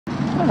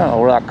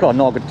All right, car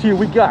knocker two.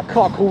 We got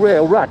car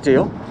corral right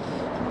there.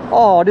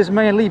 Oh, this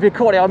man leave his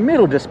car out in the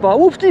middle of the spot.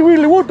 Whoopsie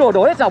wheelie whoop though.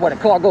 That's not where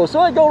the car goes.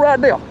 So it go right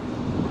there.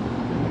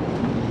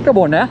 Come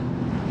on now.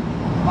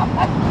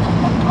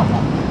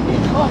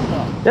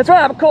 That's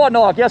right, I'm a car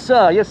knock. Yes,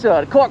 sir. Yes,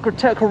 sir. The car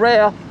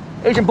corral.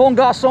 Agent Bon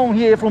Garçon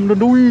here from the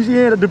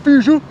Louisiana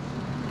division.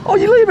 Oh,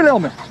 you leaving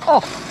on me?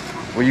 Oh,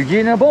 well, you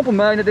getting a bumper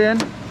magnet then?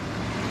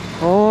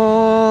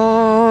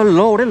 Oh,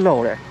 Lordy,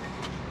 Lordy.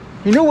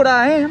 He knew what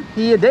I am.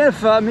 He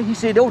identified me. He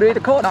said, oh, there's the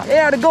car knock.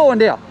 Yeah, they're going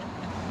there.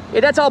 Yeah,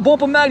 that's our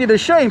bumper magnet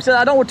is shame. Said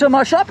I don't return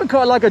my shopping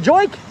cart like a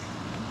joke.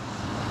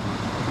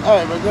 All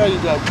right, but girl,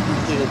 you got to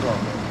take it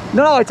off.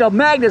 No, it's a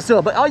magnet,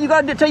 sir. But all you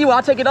got to tell you what,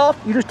 I'll take it off.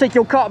 You just take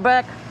your cart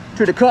back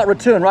to the cart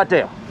return right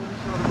there.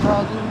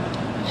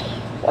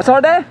 What's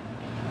all there?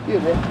 Here,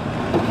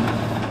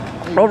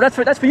 man. Oh,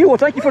 that's for you. Well,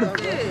 thank you for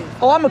the.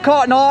 Oh, I'm a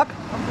cart knock.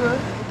 I'm good.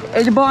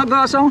 Agent Bon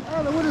Garçon. I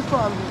don't know what his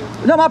problem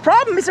is. No, my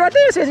problem is right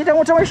there. It says you don't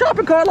want to turn my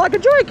shopping cart like a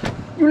joke.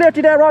 You left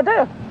it there right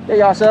there. There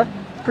you are, sir.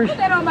 Put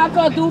that on my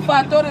car, dude, before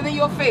I throw it in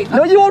your face.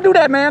 No, you won't do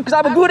that, man, because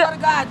I'm a good...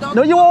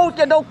 No, you won't.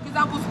 Don't. Because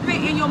I will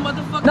spit in your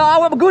motherfucker. No,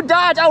 I'm a good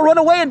dodge. I'll run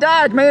away and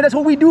dodge, man. That's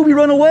what we do. We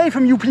run away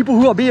from you people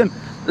who are being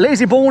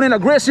lazy bone and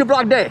aggressive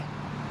like that.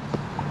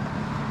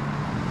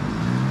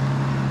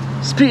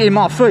 Spit in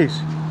my face.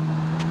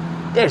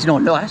 There's no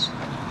nice.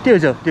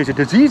 There's a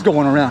disease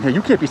going around here.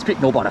 You can't be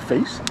spitting nobody's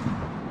face.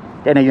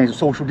 That ain't a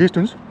social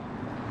distance.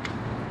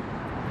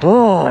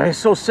 Oh, it's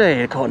so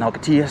sad, Cotton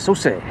Alcatia. So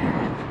sad.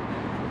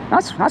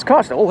 Nice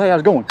Costa. Oh, hey,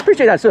 how's it going?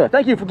 Appreciate that, sir.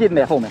 Thank you for getting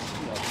that for me.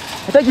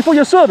 And thank you for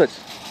your service.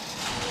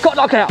 Cut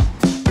knock out.